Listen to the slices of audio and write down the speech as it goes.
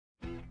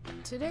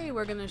Today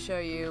we're going to show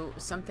you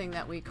something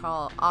that we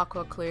call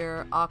Aqua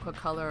Clear, Aqua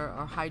Color,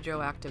 or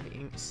hydroactive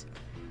inks.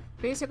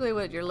 Basically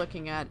what you're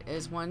looking at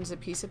is one's a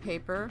piece of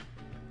paper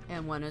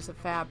and one is a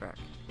fabric.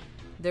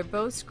 They're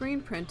both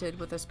screen printed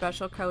with a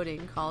special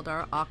coating called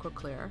our Aqua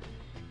Clear,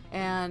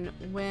 and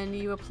when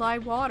you apply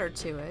water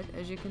to it,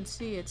 as you can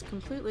see, it's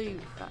completely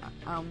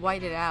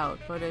whited out,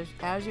 but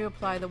as you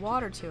apply the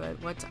water to it,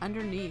 what's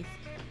underneath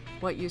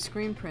what you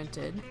screen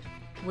printed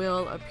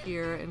will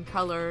appear in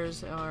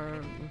colors,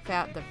 or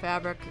the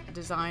fabric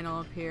design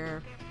will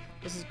appear.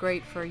 This is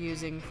great for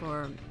using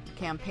for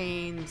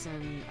campaigns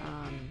and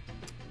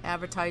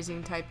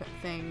advertising type of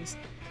things,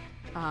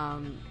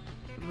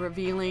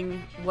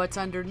 revealing what's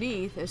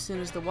underneath as soon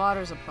as the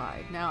water's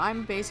applied. Now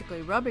I'm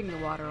basically rubbing the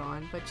water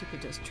on, but you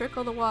could just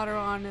trickle the water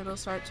on, it'll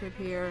start to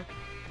appear,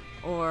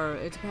 or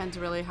it depends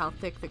really how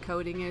thick the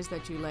coating is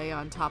that you lay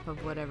on top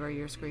of whatever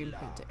you're screen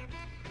printing.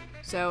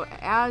 So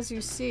as you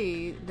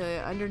see,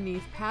 the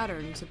underneath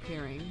pattern's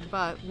appearing,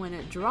 but when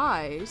it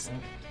dries,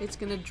 it's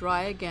going to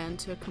dry again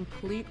to a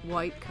complete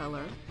white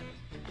color,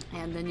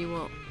 and then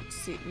you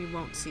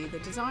won't see the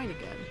design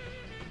again.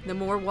 The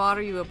more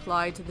water you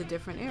apply to the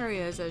different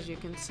areas, as you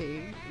can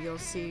see, you'll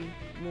see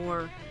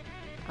more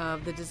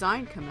of the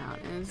design come out.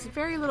 And it's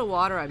very little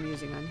water I'm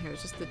using on here,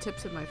 it's just the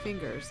tips of my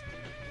fingers.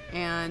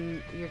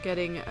 And you're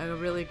getting a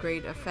really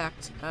great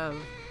effect of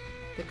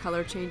the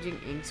color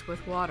changing inks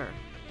with water.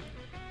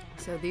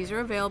 So these are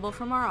available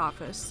from our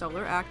office,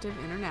 SolarActive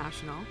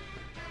International,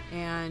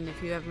 and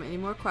if you have any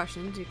more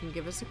questions, you can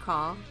give us a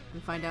call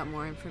and find out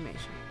more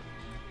information.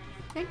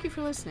 Thank you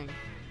for listening.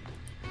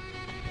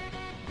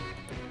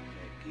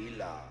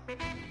 Tequila.